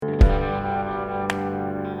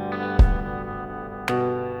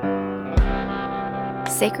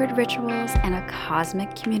sacred rituals, and a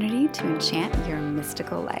cosmic community to enchant your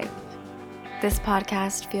mystical life. This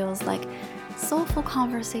podcast feels like soulful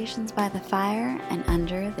conversations by the fire and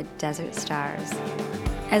under the desert stars,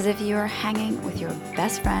 as if you are hanging with your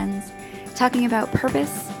best friends, talking about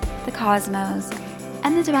purpose, the cosmos,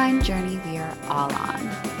 and the divine journey we are all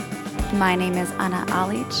on. My name is Anna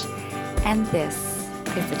Alich, and this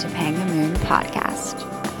is the Topanga Moon Podcast.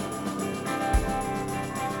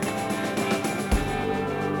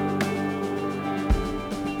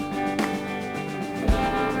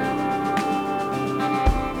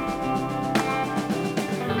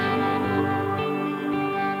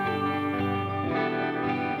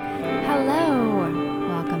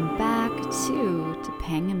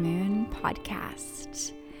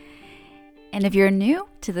 Podcast. And if you're new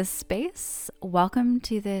to this space, welcome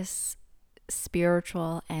to this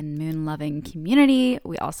spiritual and moon-loving community.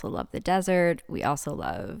 We also love the desert. We also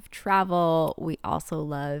love travel. We also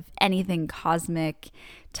love anything cosmic,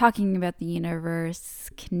 talking about the universe,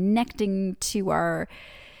 connecting to our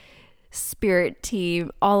spirit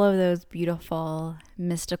team. All of those beautiful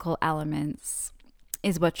mystical elements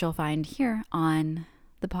is what you'll find here on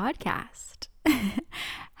the podcast.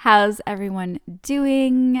 How's everyone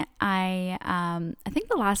doing? I think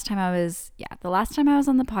the last time I was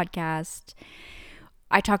on the podcast,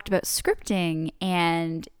 I talked about scripting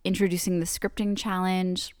and introducing the scripting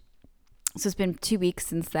challenge. So it's been 2 weeks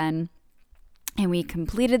since then, and we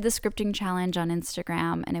completed the scripting challenge on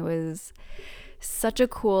Instagram, and it was such a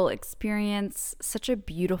cool experience, such a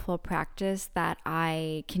beautiful practice that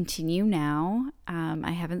I continue now.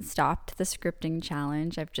 I haven't stopped the scripting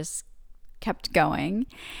challenge. I've just kept going.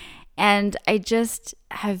 And I just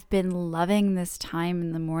have been loving this time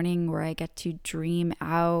in the morning where I get to dream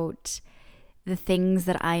out the things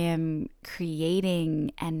that I am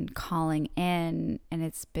creating and calling in. And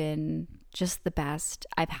it's been just the best.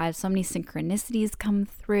 I've had so many synchronicities come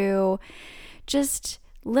through, just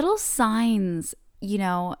little signs,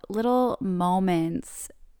 little moments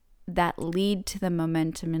that lead to the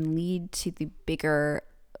momentum and lead to the bigger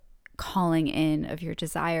calling in of your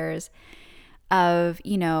desires. I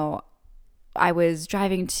was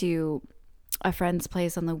driving to a friend's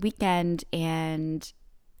place on the weekend, and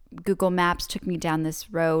Google Maps took me down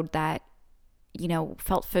this road that,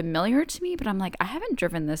 felt familiar to me, but I'm like, I haven't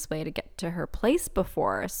driven this way to get to her place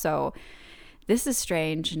before, so this is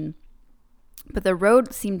strange. But the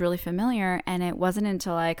road seemed really familiar, and it wasn't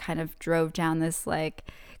until I kind of drove down this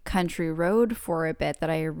country road for a bit that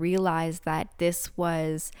I realized that this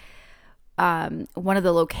was one of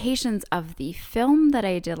the locations of the film that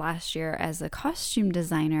I did last year as a costume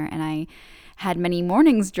designer. And I had many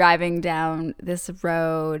mornings driving down this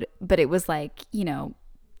road, but it was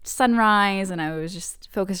sunrise, and I was just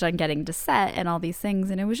focused on getting to set and all these things.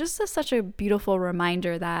 And it was just such a beautiful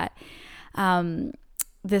reminder that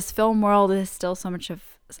this film world is still so much of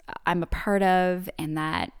I'm a part of, and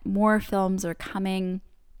that more films are coming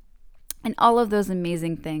and all of those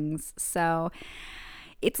amazing things. So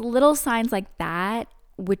it's little signs like that,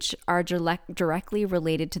 which are directly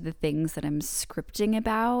related to the things that I'm scripting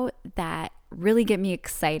about, that really get me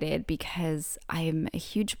excited, because I'm a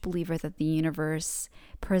huge believer that the universe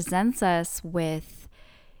presents us with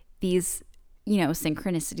these,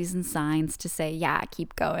 synchronicities and signs to say, yeah,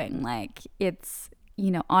 keep going. It's,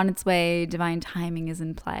 on its way, divine timing is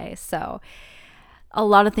in play. So a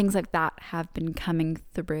lot of things like that have been coming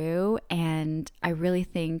through, and I really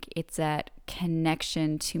think it's that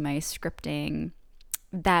connection to my scripting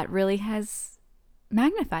that really has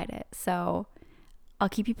magnified it. So I'll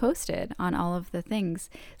keep you posted on all of the things.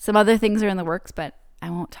 Some other things are in the works, but I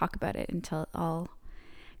won't talk about it until it all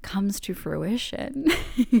comes to fruition.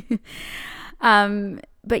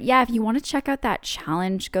 But yeah, if you want to check out that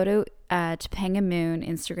challenge, go to Topanga Moon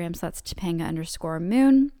Instagram. So that's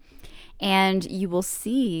Topanga_moon. And you will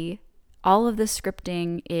see all of the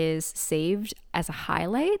scripting is saved as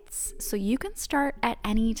highlights. So you can start at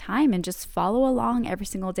any time and just follow along every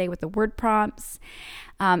single day with the word prompts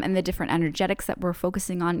and the different energetics that we're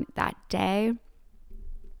focusing on that day.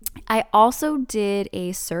 I also did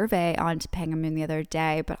a survey on Topanga Moon the other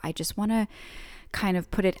day, but I just want to kind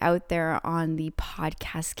of put it out there on the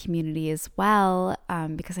podcast community as well,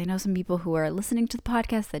 because I know some people who are listening to the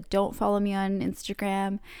podcast that don't follow me on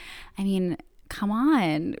Instagram. I mean, come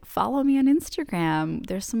on, follow me on Instagram.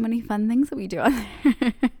 There's so many fun things that we do on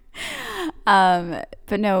there.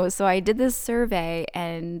 But no, so I did this survey,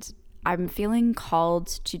 and I'm feeling called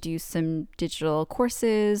to do some digital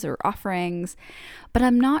courses or offerings, but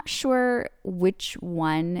I'm not sure which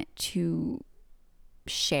one to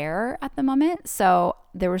share at the moment. So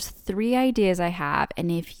there was 3 ideas I have,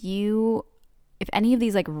 and if you if any of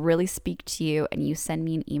these like really speak to you and you send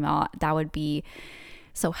me an email, that would be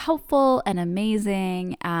so helpful and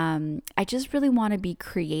amazing. I just really want to be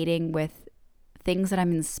creating with things that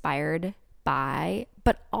I'm inspired by,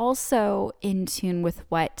 but also in tune with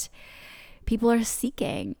what people are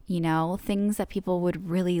seeking, things that people would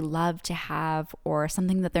really love to have, or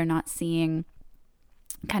something that they're not seeing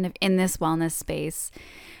kind of in this wellness space.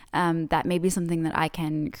 That may be something that I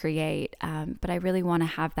can create. But I really want to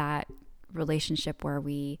have that relationship where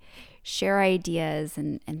we share ideas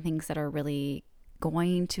and things that are really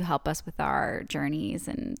going to help us with our journeys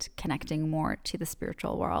and connecting more to the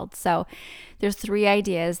spiritual world. So there's 3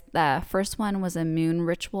 ideas. The first one was a moon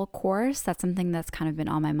ritual course. That's something that's kind of been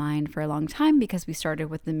on my mind for a long time because we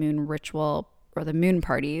started with the moon ritual, or the moon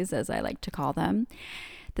parties, as I like to call them.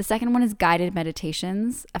 The second one is guided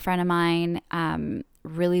meditations. A friend of mine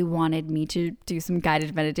really wanted me to do some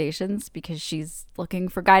guided meditations because she's looking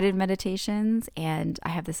for guided meditations. And I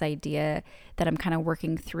have this idea that I'm kind of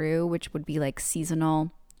working through, which would be like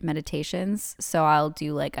seasonal meditations. So I'll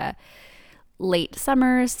do like a late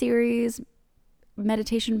summer series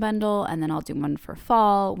meditation bundle, and then I'll do one for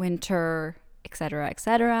fall, winter, etc.,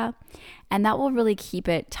 etc. And that will really keep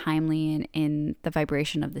it timely and in the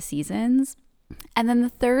vibration of the seasons. And then the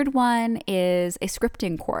third one is a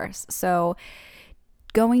scripting course. So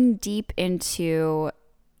going deep into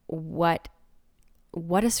what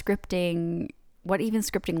even scripting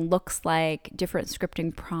looks like, different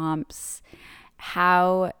scripting prompts,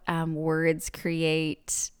 how words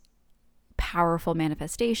create powerful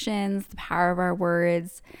manifestations, the power of our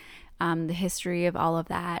words, the history of all of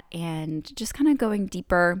that, and just kind of going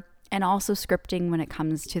deeper, and also scripting when it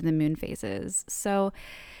comes to the moon phases. So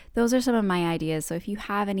those are some of my ideas. So if you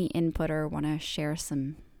have any input or want to share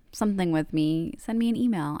something with me, send me an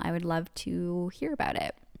email. I would love to hear about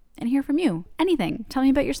it and hear from you. Anything. Tell me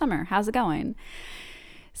about your summer. How's it going?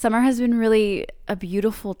 Summer has been really a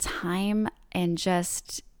beautiful time, and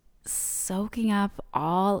just soaking up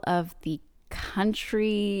all of the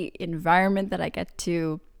country environment that I get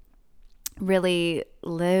to really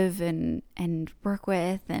live and work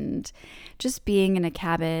with, and just being in a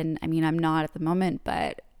cabin. I mean, I'm not at the moment,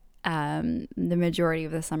 but the majority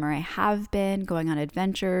of the summer I have been going on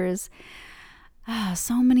adventures.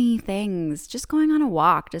 So many things. Just going on a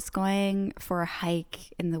walk, just going for a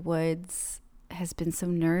hike in the woods has been so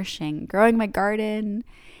nourishing. Growing my garden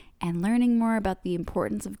and learning more about the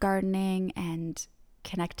importance of gardening and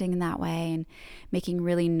connecting in that way, and making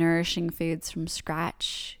really nourishing foods from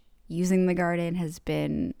scratch using the garden has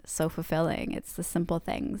been so fulfilling. It's the simple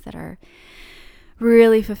things that are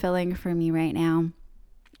really fulfilling for me right now.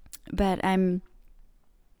 But I'm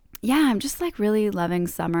just like really loving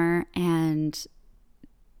summer and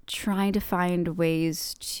trying to find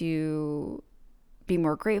ways to be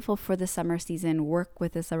more grateful for the summer season, work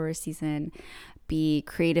with the summer season, be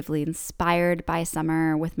creatively inspired by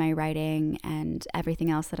summer with my writing and everything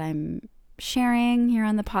else that I'm sharing here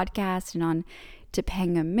on the podcast and on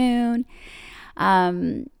Topanga Moon.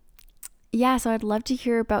 So I'd love to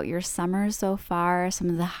hear about your summer so far, some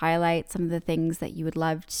of the highlights, some of the things that you would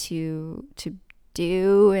love to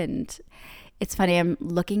do. And it's funny, I'm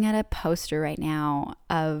looking at a poster right now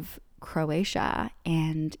of Croatia,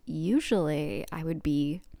 and usually I would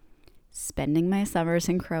be spending my summers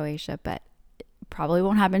in Croatia, but it probably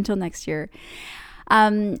won't happen until next year.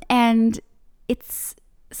 And it's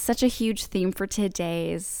such a huge theme for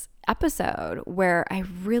today's episode, where I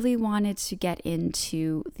really wanted to get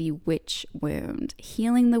into the witch wound,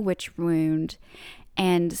 healing the witch wound,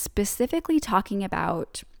 and specifically talking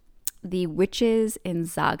about the witches in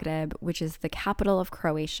Zagreb, which is the capital of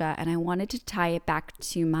Croatia. And I wanted to tie it back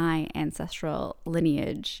to my ancestral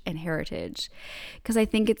lineage and heritage, because I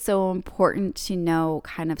think it's so important to know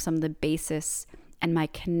kind of some of the basis and my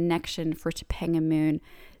connection for Topanga Moon,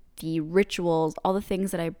 the rituals, all the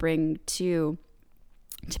things that I bring to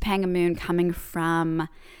Topanga Moon coming from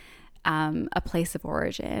a place of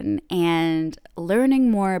origin, and learning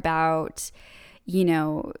more about,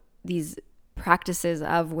 these practices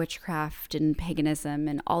of witchcraft and paganism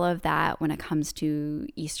and all of that when it comes to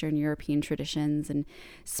Eastern European traditions, and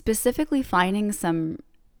specifically finding some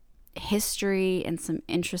history and some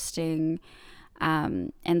interesting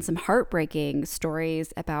and some heartbreaking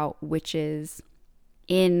stories about witches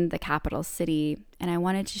in the capital city. And I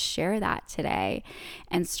wanted to share that today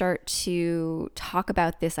and start to talk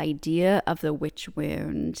about this idea of the witch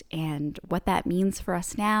wound and what that means for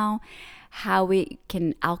us now, how we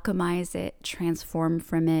can alchemize it, transform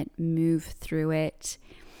from it, move through it,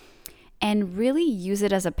 and really use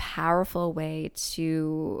it as a powerful way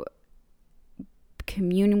to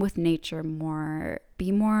commune with nature more,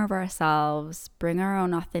 be more of ourselves, bring our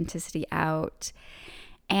own authenticity out,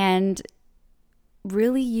 and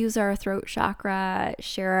really use our throat chakra,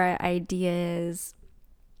 share our ideas,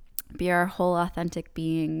 be our whole authentic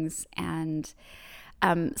beings. And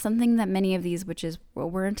something that many of these witches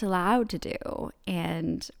weren't allowed to do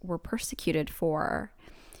and were persecuted for,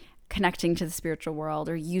 connecting to the spiritual world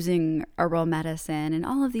or using herbal medicine and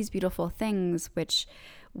all of these beautiful things, which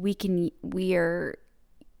we are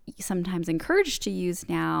sometimes encouraged to use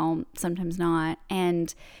now, sometimes not.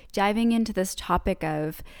 And diving into this topic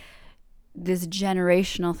of this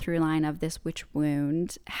generational through line of this witch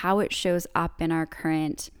wound, how it shows up in our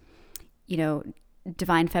current,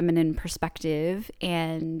 divine feminine perspective,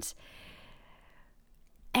 and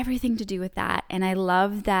everything to do with that. And I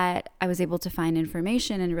love that I was able to find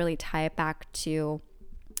information and really tie it back to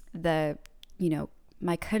the,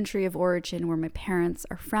 my country of origin, where my parents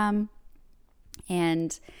are from,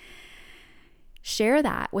 and share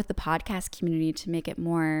that with the podcast community to make it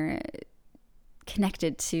more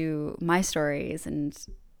connected to my stories. And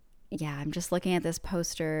yeah, I'm just looking at this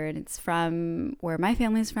poster, and it's from where my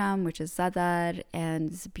family's from, which is Zadar, and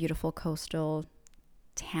it's a beautiful coastal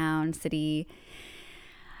town, city.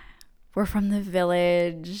 We're from the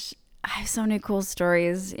village. I have so many cool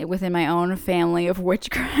stories within my own family of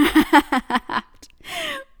witchcraft,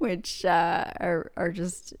 which are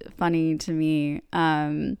just funny to me.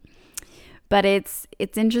 But it's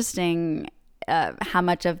interesting how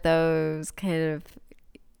much of those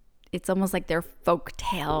it's almost like they're folk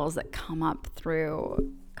tales that come up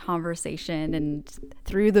through conversation and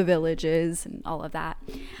through the villages and all of that.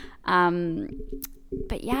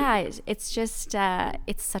 But yeah, it's just,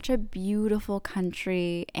 it's such a beautiful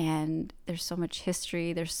country, and there's so much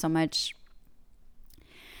history. There's so much,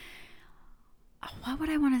 how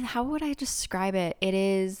would I describe it?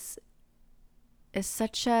 It's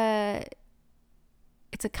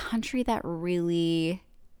a country that really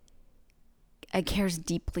cares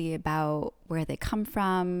deeply about where they come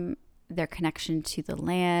from, their connection to the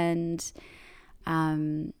land,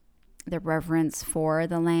 their reverence for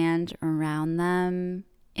the land around them,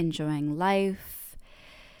 enjoying life,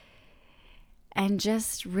 and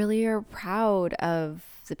just really are proud of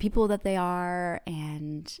the people that they are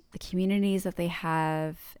and the communities that they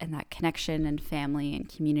have, and that connection and family and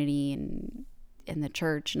community and in the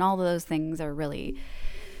church, and all of those things are really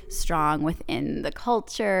strong within the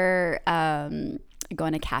culture.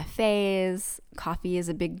 Going to cafes, coffee is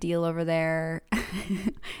a big deal over there.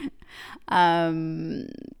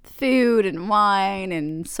 Food and wine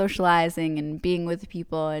and socializing and being with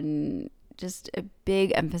people, and just a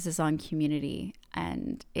big emphasis on community.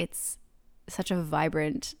 And it's such a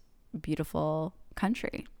vibrant, beautiful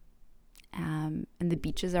country. And the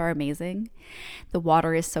beaches are amazing. The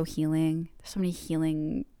water is so healing. There's so many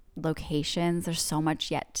healing locations. There's so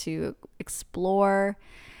much yet to explore.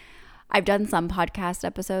 I've done some podcast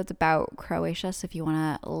episodes about Croatia, so if you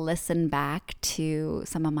want to listen back to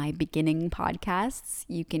some of my beginning podcasts,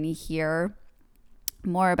 you can hear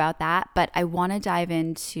more about that. But I want to dive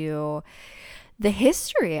into the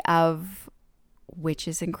history of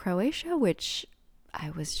witches in Croatia, which I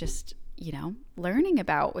was just, learning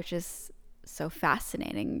about, which is so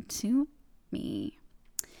fascinating to me.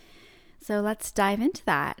 So let's dive into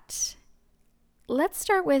that. Let's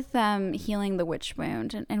start with healing the witch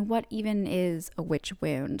wound, and what even is a witch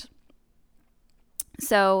wound.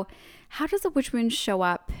 So how does a witch wound show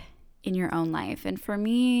up in your own life? And for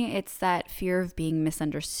me, it's that fear of being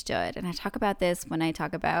misunderstood. And I talk about this when I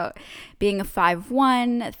talk about being a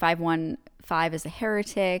 5-1. 5 is a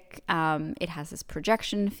heretic. It has this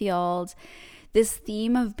projection field. This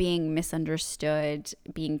theme of being misunderstood,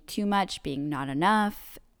 being too much, being not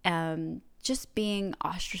enough, just being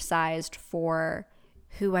ostracized for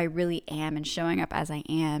who I really am and showing up as I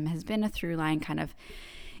am has been a through line kind of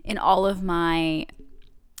in all of my,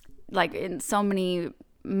 in so many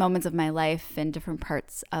moments of my life and different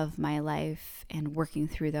parts of my life, and working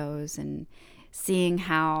through those and seeing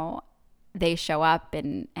how they show up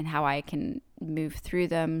and how I can move through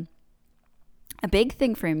them. A big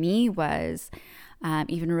thing for me was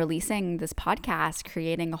even releasing this podcast,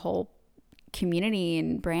 creating a whole community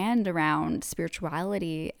and brand around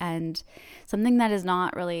spirituality, and something that is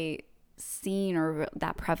not really seen or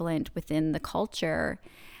that prevalent within the culture,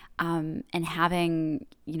 and having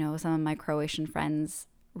some of my Croatian friends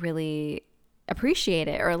really appreciate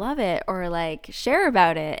it or love it or share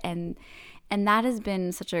about it, and that has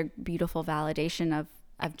been such a beautiful validation of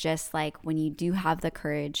just when you do have the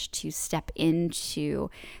courage to step into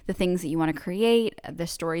the things that you want to create, the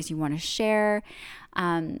stories you want to share,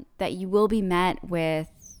 that you will be met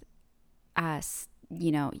with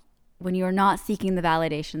when you're not seeking the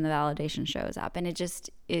validation shows up, and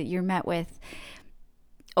you're met with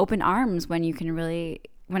open arms when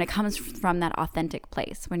it comes from that authentic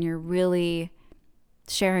place, when you're really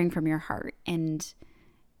sharing from your heart and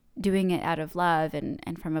doing it out of love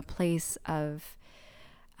and from a place of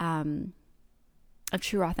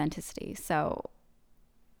true authenticity. So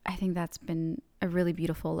I think that's been a really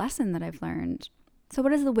beautiful lesson that I've learned. So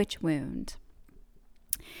what is the witch wound?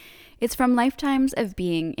 It's from lifetimes of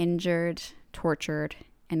being injured, tortured,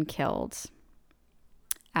 and killed.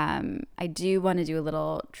 I do want to do a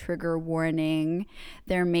little trigger warning.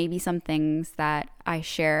 There may be some things that I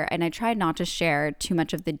share, and I tried not to share too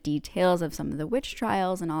much of the details of some of the witch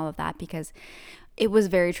trials and all of that, because it was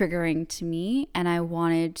very triggering to me, and I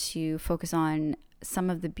wanted to focus on some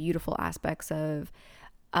of the beautiful aspects of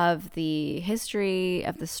the history,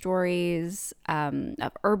 of the stories,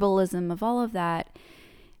 of herbalism, of all of that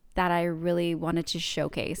I really wanted to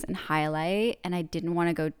showcase and highlight. And I didn't want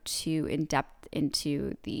to go too in depth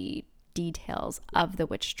into the details of the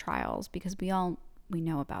witch trials, because we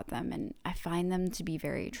know about them, and I find them to be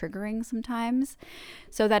very triggering sometimes.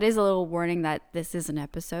 So that is a little warning that this is an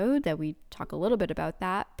episode that we talk a little bit about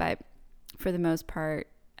that, but for the most part,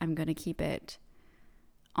 I'm going to keep it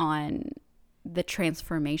on the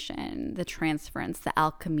transformation, the transference, the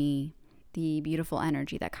alchemy, the beautiful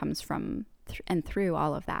energy that comes from and through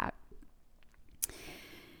all of that.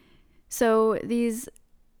 So this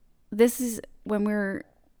is when we're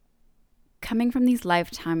coming from these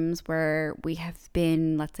lifetimes where we have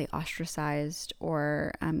been, let's say, ostracized,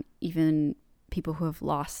 or even people who have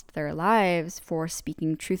lost their lives for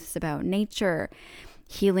speaking truths about nature,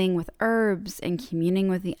 healing with herbs, and communing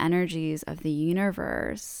with the energies of the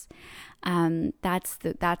universe. That's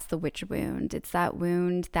the witch wound. It's that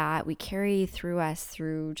wound that we carry through us,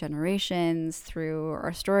 through generations, through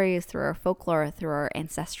our stories, through our folklore, through our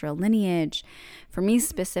ancestral lineage. For me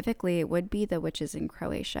specifically, it would be the witches in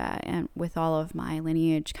Croatia, and with all of my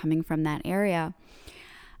lineage coming from that area.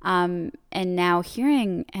 And now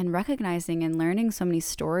hearing and recognizing and learning so many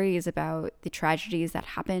stories about the tragedies that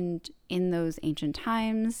happened in those ancient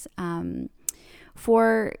times,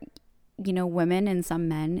 for women and some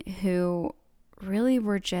men who really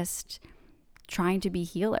were just trying to be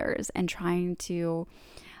healers and trying to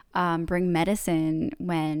bring medicine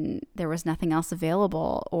when there was nothing else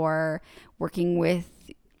available, or working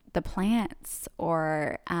with the plants,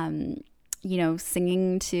 or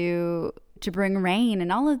singing to bring rain,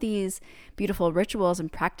 and all of these beautiful rituals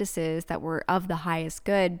and practices that were of the highest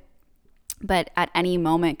good, but at any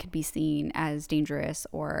moment could be seen as dangerous,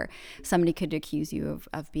 or somebody could accuse you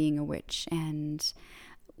of being a witch, and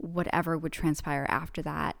whatever would transpire after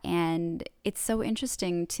that. And it's so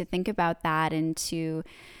interesting to think about that and to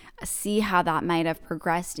see how that might have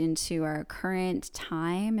progressed into our current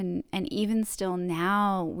time. And even still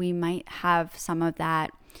now, we might have some of that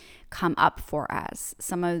come up for us,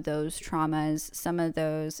 some of those traumas, some of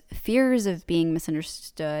those fears of being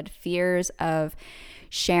misunderstood, fears of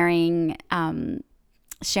sharing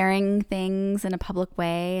things in a public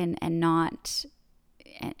way, and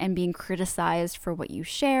being criticized for what you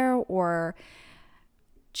share, or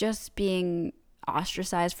just being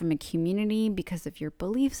ostracized from a community because of your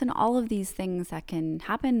beliefs, and all of these things that can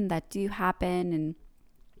happen, that do happen. And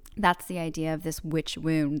that's the idea of this witch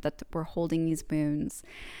wound, that we're holding these wounds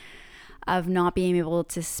of not being able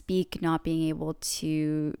to speak, not being able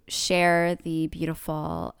to share the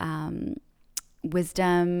beautiful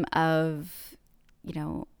wisdom of,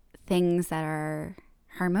 things that are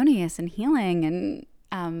harmonious and healing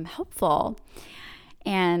and helpful.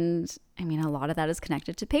 And I mean, a lot of that is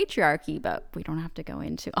connected to patriarchy, but we don't have to go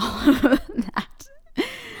into all of that.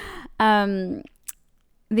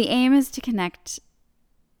 The aim is to connect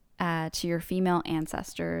to your female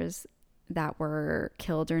ancestors that were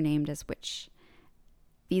killed or named as witch.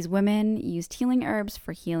 These women used healing herbs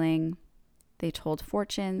for healing. They told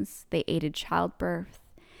fortunes. They aided childbirth.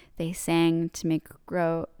 They sang to make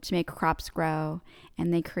crops grow,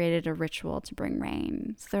 and they created a ritual to bring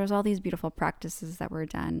rain. So there's all these beautiful practices that were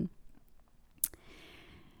done.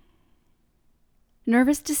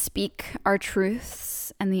 Nervous to speak our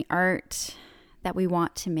truths and the art that we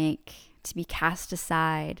want to make, to be cast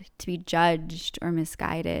aside, to be judged or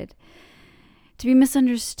misguided, to be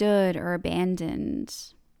misunderstood or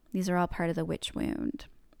abandoned. These are all part of the witch wound.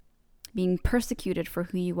 Being persecuted for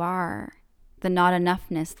who you are, the not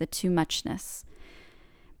enoughness, the too muchness,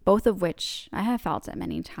 both of which I have felt at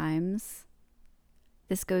many times.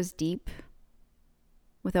 This goes deep.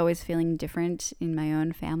 with always feeling different in my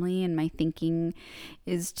own family, and my thinking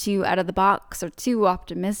is too out of the box or too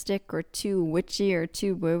optimistic or too witchy or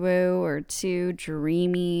too woo-woo or too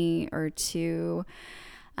dreamy or too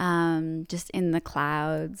just in the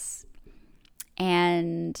clouds,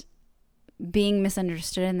 and being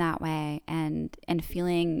misunderstood in that way, and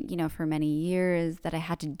feeling, for many years that I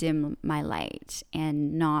had to dim my light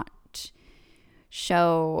and not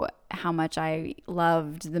show how much I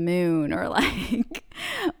loved the moon, or like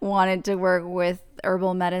wanted to work with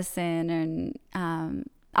herbal medicine and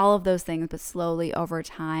all of those things. But slowly over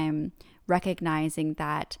time, recognizing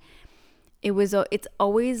that it's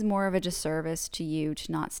always more of a disservice to you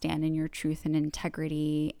to not stand in your truth and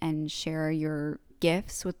integrity and share your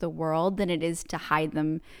gifts with the world than it is to hide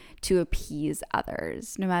them to appease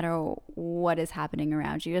others, no matter what is happening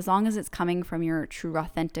around you. As long as it's coming from your true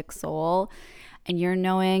authentic soul and your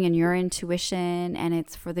knowing and your intuition, and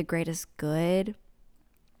it's for the greatest good,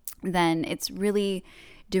 then it's really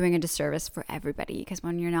doing a disservice for everybody. Because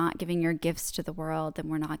when you're not giving your gifts to the world, then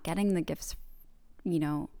we're not getting the gifts,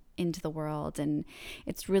 into the world. And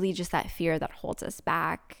it's really just that fear that holds us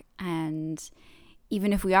back. And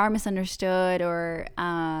even if we are misunderstood or,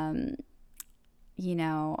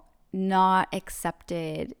 not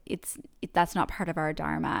accepted, that's not part of our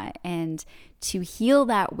dharma. And to heal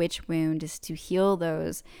that witch wound is to heal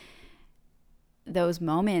those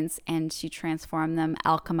moments and to transform them,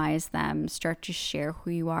 alchemize them, start to share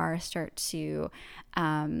who you are, start to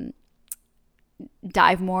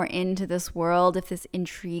dive more into this world. If this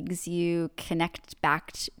intrigues you, connect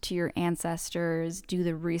back to your ancestors, do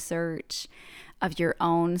the research of your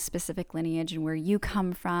own specific lineage and where you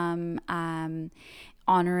come from,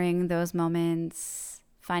 honoring those moments,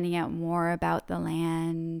 finding out more about the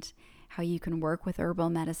land, how you can work with herbal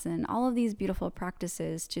medicine, all of these beautiful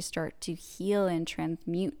practices to start to heal and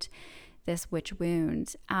transmute this witch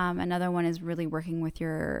wound. Another one is really working with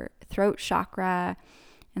your throat chakra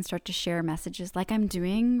and start to share messages like I'm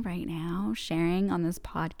doing right now, sharing on this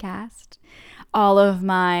podcast, all of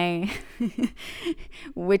my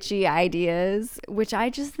witchy ideas, which I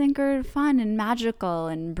just think are fun and magical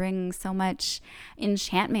and bring so much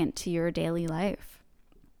enchantment to your daily life.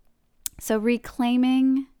 So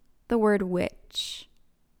reclaiming the word witch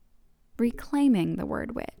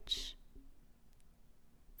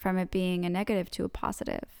from it being a negative to a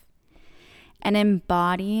positive, and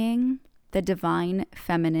embodying the divine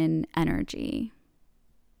feminine energy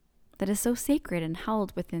that is so sacred and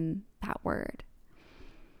held within that word.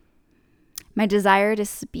 My desire to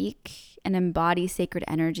speak and embody sacred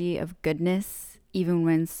energy of goodness, even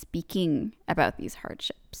when speaking about these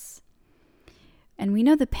hardships. And we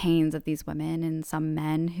know the pains of these women and some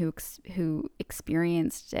men who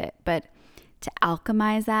experienced it, but to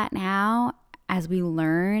alchemize that now as we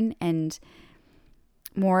learn and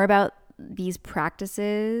more about these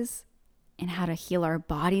practices and how to heal our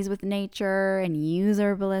bodies with nature and use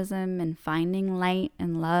herbalism and finding light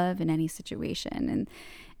and love in any situation.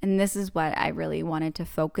 And this is what I really wanted to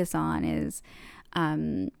focus on, is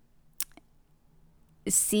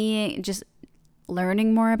just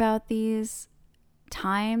learning more about these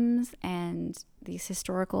times and these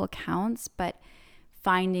historical accounts, but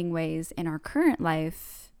finding ways in our current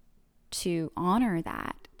life to honor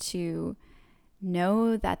that, to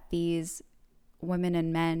know that these women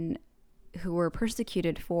and men who were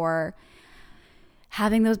persecuted for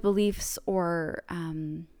having those beliefs or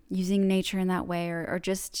using nature in that way, or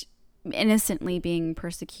just innocently being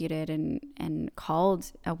persecuted and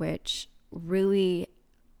called a witch, really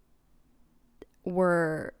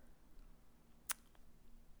we're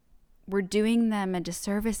doing them a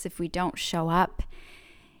disservice if we don't show up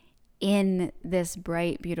in this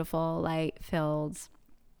bright, beautiful, light-filled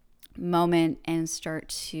moment and start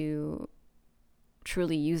to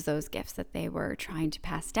truly use those gifts that they were trying to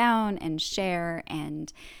pass down and share.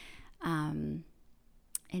 And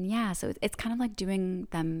yeah, so it's kind of like doing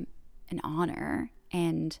them an honor.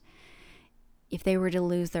 And if they were to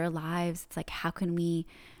lose their lives, it's like, how can we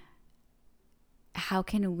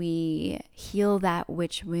heal that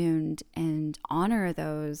witch wound and honor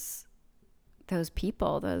those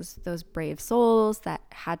people, those brave souls that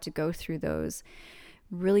had to go through those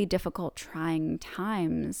really difficult, trying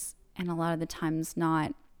times, and a lot of the times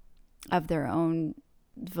not of their own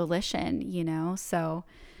volition, So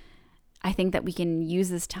I think that we can use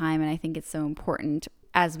this time, and I think it's so important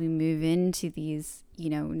as we move into these,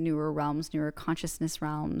 newer realms, newer consciousness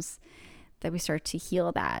realms, that we start to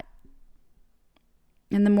heal that.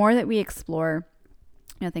 And the more that we explore,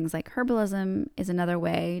 things like herbalism is another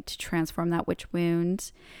way to transform that witch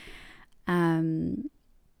wound.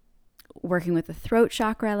 working with the throat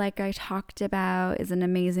chakra, like I talked about, is an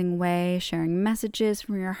amazing way. Sharing messages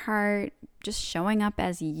from your heart, just showing up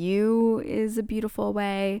as you is a beautiful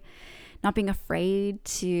way. Not being afraid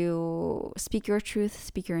to speak your truth,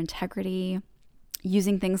 speak your integrity.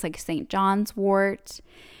 Using things like St. John's wort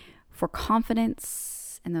for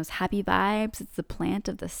confidence and those happy vibes. It's the plant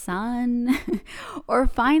of the sun. Or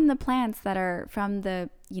find the plants that are from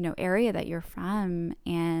the, area that you're from.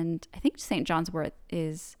 And I think St. John's wort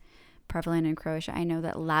is prevalent in Croatia. I know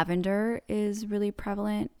that lavender is really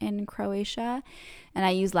prevalent in Croatia, and I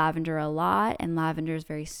use lavender a lot, and lavender is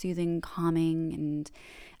very soothing, calming, and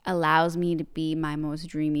allows me to be my most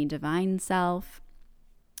dreamy, divine self.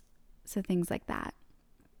 So things like that.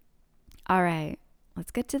 All right,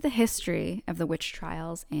 let's get to the history of the witch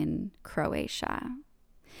trials in Croatia.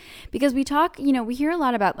 Because we talk, we hear a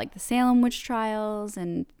lot about like the Salem witch trials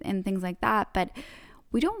and things like that, but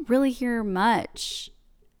we don't really hear much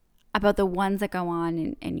about the ones that go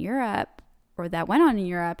on in Europe, or that went on in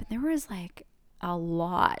Europe. And there was like a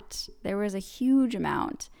lot. There was a huge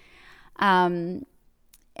amount. And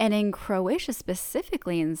in Croatia,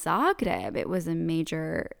 specifically in Zagreb, it was a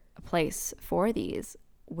major place for these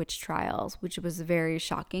witch trials, which was very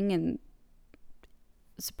shocking and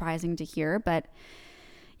surprising to hear. But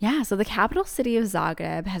yeah, so the capital city of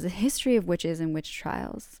Zagreb has a history of witches and witch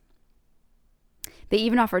trials. They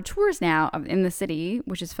even offer tours now in the city,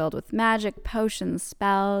 which is filled with magic, potions,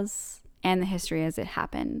 spells, and the history as it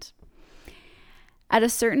happened. At a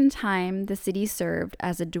certain time, the city served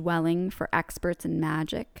as a dwelling for experts in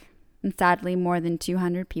magic, and sadly, more than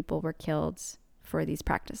 200 people were killed for these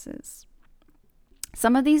practices.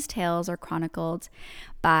 Some of these tales are chronicled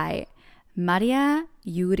by Marija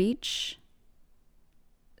Jurić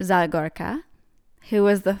Zagorka, who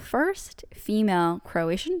was the first female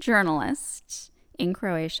Croatian journalist in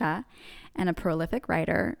Croatia and a prolific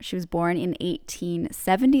writer. She was born in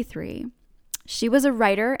 1873. She was a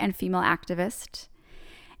writer and female activist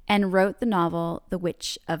and wrote the novel The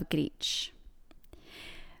Witch of Grič.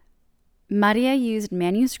 Marija used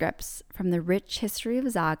manuscripts from the rich history of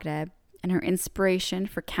Zagreb, and her inspiration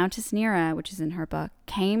for Countess Nira, which is in her book,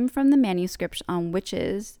 came from the manuscripts on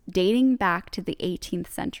witches dating back to the 18th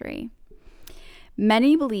century.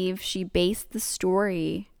 Many believe she based the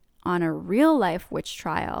story on a real-life witch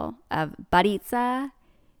trial of Barica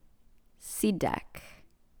Sindek,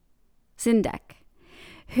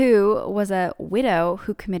 who was a widow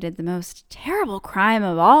who committed the most terrible crime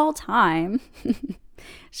of all time.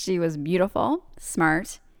 She was beautiful,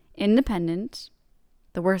 smart, independent,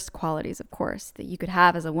 the worst qualities, of course, that you could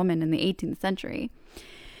have as a woman in the 18th century.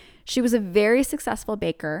 She was a very successful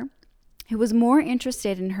baker who was more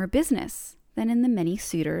interested in her business than in the many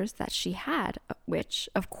suitors that she had, which,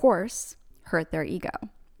 of course, hurt their ego.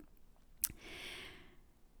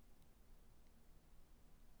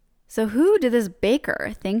 So who did this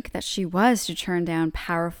baker think that she was to turn down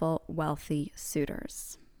powerful, wealthy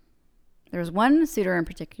suitors? There was one suitor in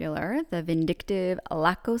particular, the vindictive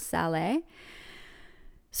Lako Sale,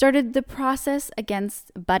 started the process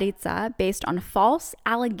against Barica based on false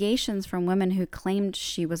allegations from women who claimed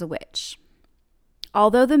she was a witch.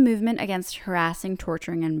 Although the movement against harassing,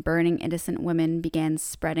 torturing, and burning innocent women began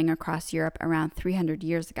spreading across Europe around 300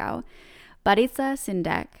 years ago, Barica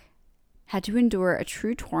Sindek had to endure a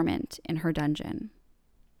true torment in her dungeon.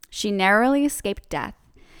 She narrowly escaped death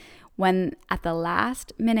when, at the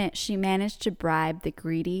last minute, she managed to bribe the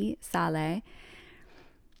greedy Sale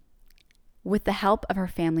with the help of her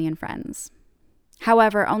family and friends.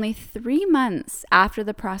 However, only 3 months after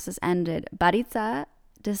the process ended, Barica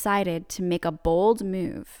decided to make a bold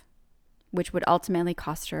move, which would ultimately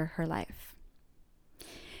cost her her life.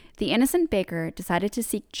 The innocent baker decided to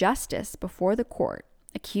seek justice before the court,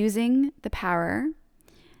 accusing the power,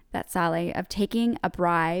 that Sale, of taking a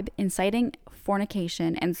bribe, inciting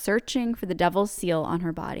fornication, and searching for the devil's seal on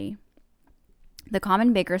her body. The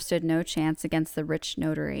common baker stood no chance against the rich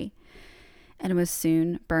notary and was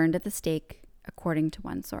soon burned at the stake, according to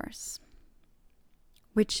one source.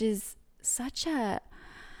 Which is such a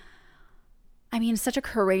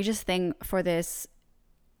courageous thing for this,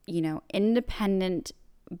 independent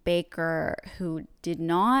baker who did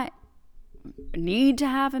not need to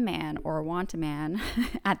have a man or want a man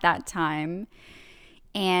at that time.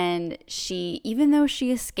 And she, even though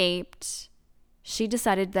she escaped, she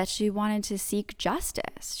decided that she wanted to seek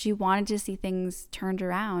justice. She wanted to see things turned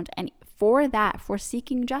around. And for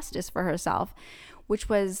seeking justice for herself, which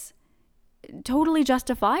was totally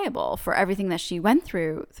justifiable for everything that she went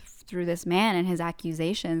through this man and his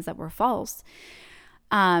accusations that were false,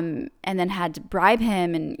 and then had to bribe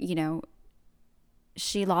him, and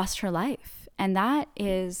she lost her life. And that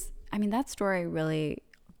is I mean, that story really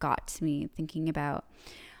got to me thinking about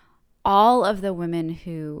all of the women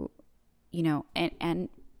who, and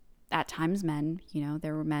at times men,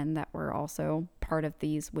 there were men that were also part of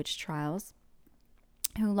these witch trials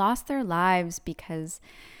who lost their lives because,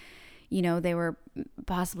 they were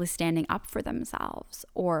possibly standing up for themselves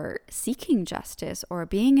or seeking justice or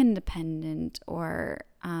being independent or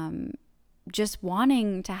just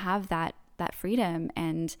wanting to have that freedom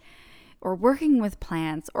or working with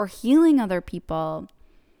plants or healing other people.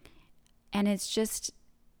 And it's just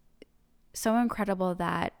so incredible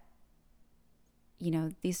that,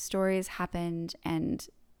 these stories happened and,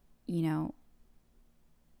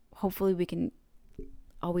 hopefully we can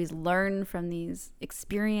always learn from these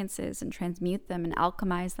experiences and transmute them and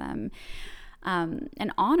alchemize them,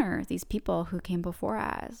 and honor these people who came before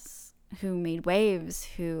us, who made waves,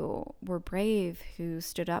 who were brave, who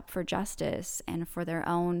stood up for justice and for their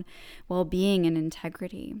own well-being and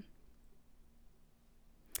integrity.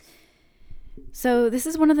 So this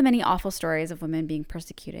is one of the many awful stories of women being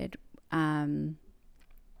persecuted. And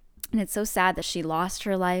it's so sad that she lost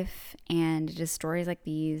her life. And it is stories like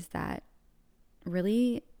these that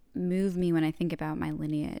really move me when I think about my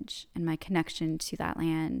lineage and my connection to that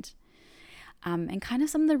land. And kind of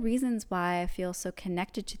some of the reasons why I feel so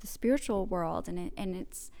connected to the spiritual world. And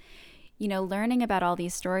it's, learning about all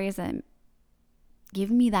these stories that give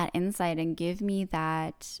me that insight and give me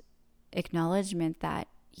that acknowledgement that,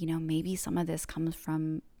 maybe some of this comes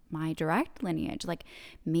from my direct lineage. Like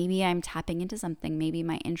maybe I'm tapping into something. Maybe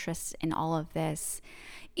my interest in all of this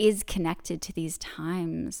is connected to these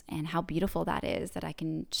times, and how beautiful that is that I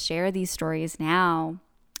can share these stories now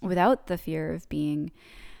without the fear of being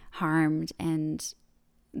harmed, and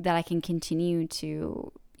that I can continue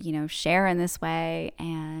to, share in this way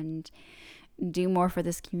and do more for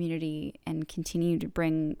this community and continue to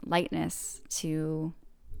bring lightness to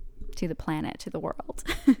the planet, to the world.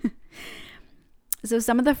 So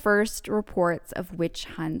some of the first reports of witch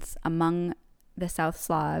hunts among the South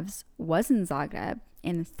Slavs was in Zagreb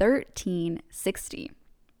in 1360.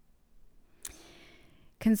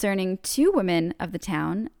 Concerning two women of the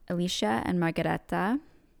town, Alicia and Margareta,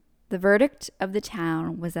 the verdict of the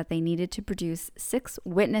town was that they needed to produce 6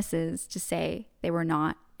 witnesses to say they were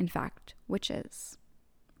not, in fact, witches.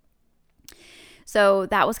 So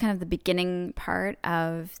that was kind of the beginning part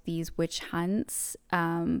of these witch hunts,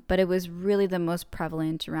 but it was really the most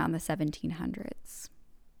prevalent around the 1700s.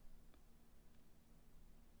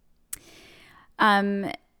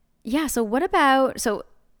 So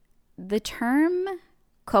the term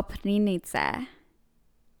koprynica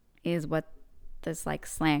is what this like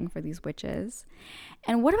slang for these witches.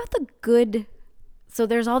 And what about the good? So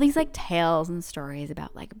there's all these like tales and stories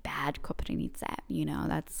about like bad koprynica,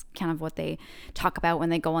 that's kind of what they talk about when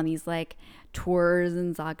they go on these like tours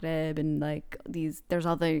in Zagreb, and like there's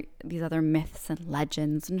all these other myths and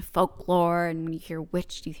legends and folklore, and when you hear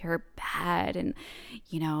witch, you hear bad and,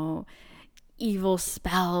 evil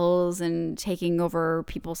spells and taking over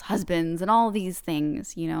people's husbands and all these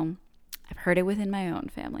things, I've heard it within my own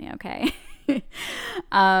family, okay?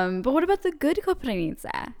 But what about the good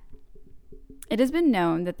koprynica? It has been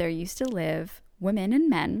known that there used to live women and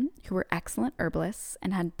men who were excellent herbalists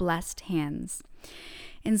and had blessed hands.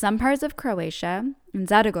 In some parts of Croatia, in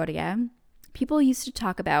Zagorje, people used to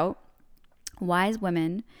talk about wise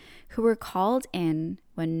women who were called in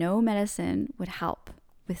when no medicine would help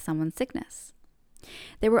with someone's sickness.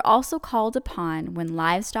 They were also called upon when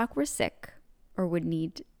livestock were sick or would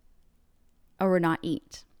not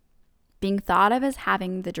eat. Being thought of as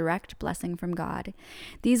having the direct blessing from God,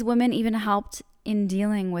 these women even helped in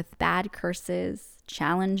dealing with bad curses,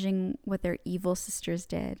 challenging what their evil sisters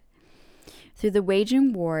did. Through the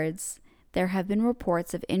waging wars, there have been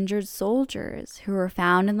reports of injured soldiers who were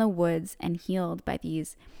found in the woods and healed by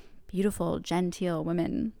these beautiful, genteel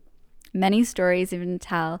women. Many stories even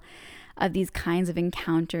tell of these kinds of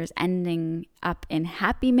encounters ending up in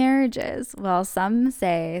happy marriages, while some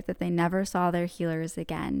say that they never saw their healers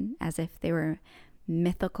again, as if they were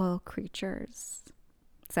mythical creatures.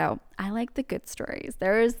 So I like the good stories.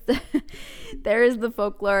 There is the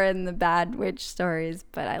folklore and the bad witch stories,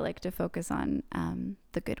 but I like to focus on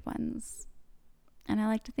the good ones. And I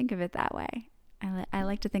like to think of it that way. I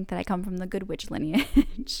like to think that I come from the good witch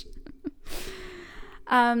lineage.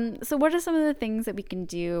 So what are some of the things that we can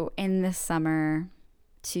do in this summer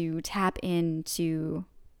to tap into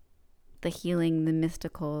the healing, the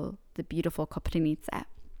mystical, the beautiful koprynica?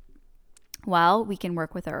 Well, we can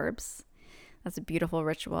work with herbs. That's a beautiful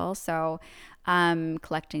ritual. So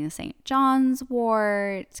collecting the St. John's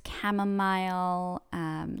wort, chamomile,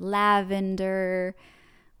 lavender,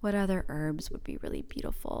 What other herbs would be really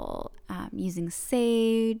beautiful? Using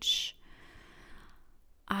sage.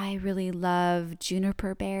 I really love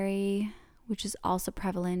juniper berry, which is also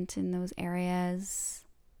prevalent in those areas.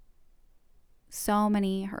 So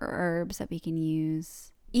many herbs that we can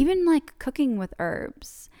use. Even like cooking with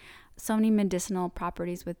herbs. So many medicinal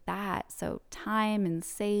properties with that. So thyme and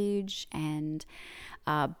sage and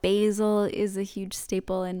basil is a huge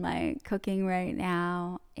staple in my cooking right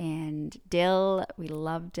now. And dill, we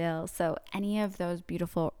love dill. So any of those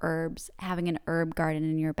beautiful herbs, having an herb garden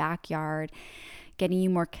in your backyard, getting you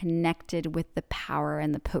more connected with the power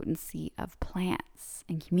and the potency of plants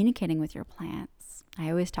and communicating with your plants. I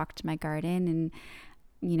always talk to my garden and,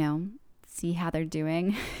 see how they're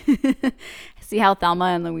doing. See how Thelma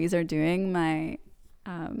and Louise are doing. My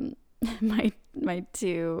my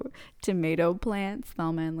two tomato plants,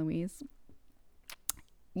 Thelma and Louise.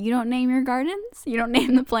 You don't name your gardens? You don't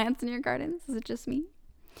name the plants in your gardens? Is it just me?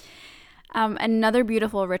 Another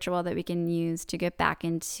beautiful ritual that we can use to get back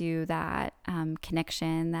into that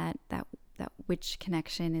connection, that witch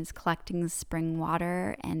connection, is collecting the spring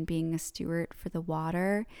water and being a steward for the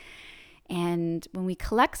water. And when we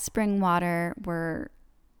collect spring water, we're,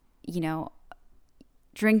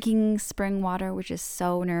 drinking spring water, which is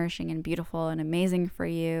so nourishing and beautiful and amazing for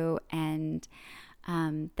you. And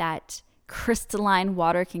that crystalline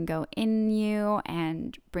water can go in you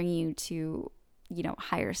and bring you to,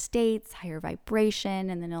 higher states, higher vibration.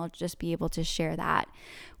 And then you'll just be able to share that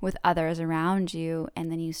with others around you. And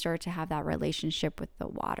then you start to have that relationship with the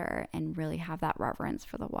water and really have that reverence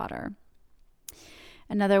for the water.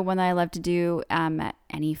 Another one that I love to do at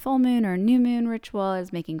any full moon or new moon ritual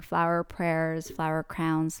is making flower prayers, flower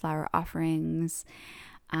crowns, flower offerings.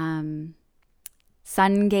 Sun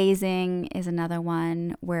gazing is another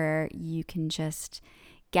one where you can just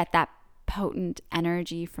get that potent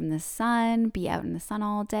energy from the sun, be out in the sun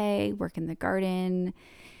all day, work in the garden.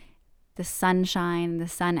 The sunshine, the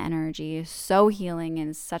sun energy is so healing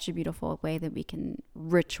and such a beautiful way that we can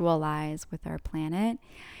ritualize with our planet.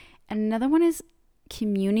 And another one is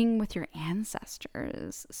communing with your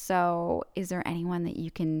ancestors. So is there anyone that you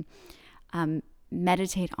can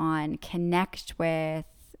meditate on, connect with,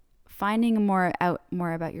 finding more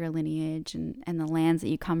about your lineage and the lands that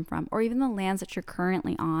you come from, or even the lands that you're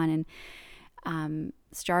currently on, and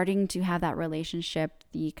starting to have that relationship,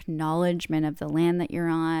 the acknowledgement of the land that you're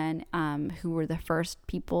on, who were the first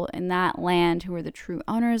people in that land, who were the true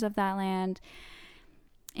owners of that land.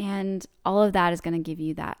 And all of that is going to give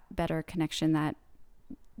you that better connection, that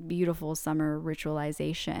beautiful summer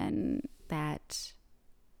ritualization that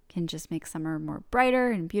can just make summer more brighter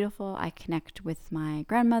and beautiful. I connect with my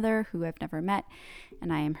grandmother, who I've never met,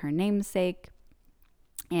 and I am her namesake.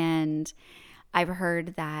 And I've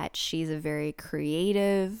heard that she was very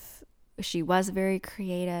creative,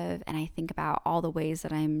 and I think about all the ways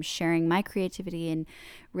that I'm sharing my creativity and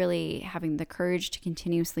really having the courage to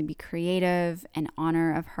continuously be creative in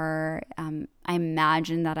honor of her. I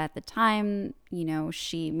imagine that at the time,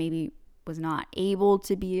 she maybe was not able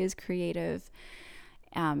to be as creative.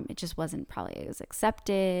 It just wasn't probably as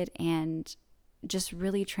accepted, and just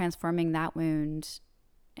really transforming that wound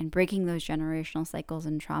and breaking those generational cycles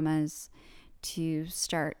and traumas to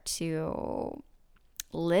start to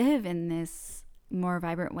live in this more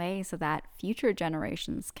vibrant way so that future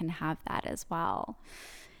generations can have that as well.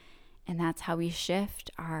 And that's how we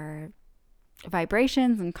shift our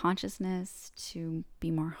vibrations and consciousness to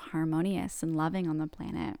be more harmonious and loving on the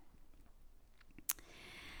planet.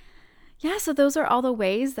 Yeah, so those are all the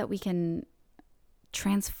ways that we can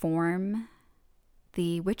transform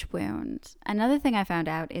the witch wound. Another thing I found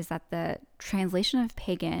out is that the translation of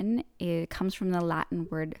pagan, it comes from the Latin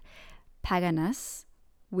word paganus,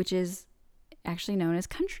 which is actually known as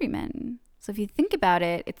countryman. So if you think about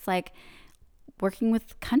it, it's like working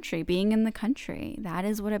with country, being in the country. That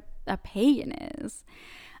is what a pagan is.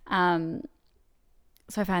 So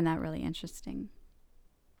I find that really interesting.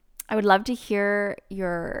 I would love to hear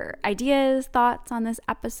your ideas, thoughts on this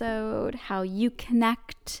episode, how you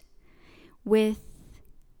connect with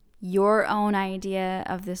your own idea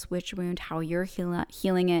of this witch wound, how you're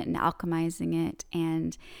healing it and alchemizing it,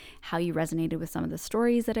 and how you resonated with some of the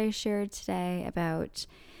stories that I shared today about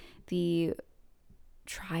the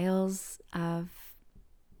trials of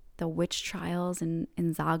the witch trials in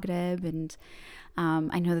Zagreb. And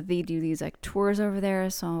I know that they do these like tours over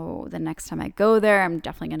there. So the next time I go there, I'm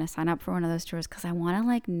definitely going to sign up for one of those tours because I want to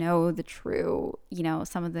like know the true,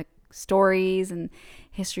 some of the stories and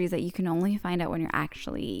histories that you can only find out when you're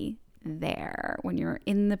actually there, when you're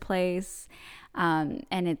in the place. And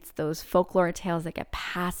it's those folklore tales that get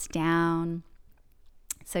passed down.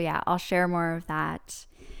 So yeah, I'll share more of that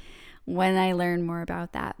when I learn more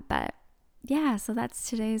about that. But yeah, so that's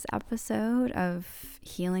today's episode of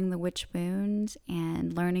Healing the Witch Wound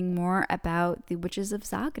and learning more about the witches of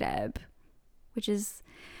Zagreb, which is,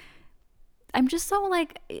 I'm just so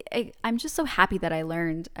happy that I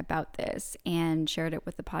learned about this and shared it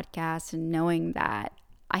with the podcast, and knowing that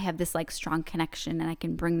I have this like strong connection and I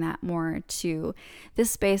can bring that more to this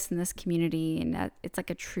space and this community, and that it's like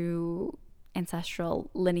a true ancestral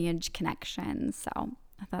lineage connection. So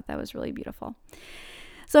I thought that was really beautiful.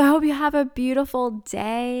 So I hope you have a beautiful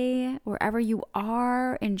day wherever you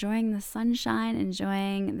are, enjoying the sunshine,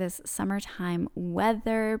 enjoying this summertime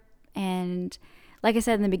weather. And like I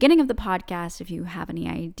said in the beginning of the podcast, if you have any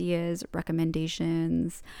ideas,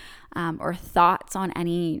 recommendations, or thoughts on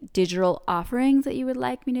any digital offerings that you would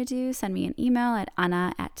like me to do, send me an email at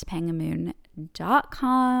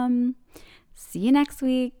anna@topangamoon.com. See you next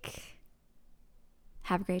week.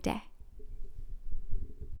 Have a great day.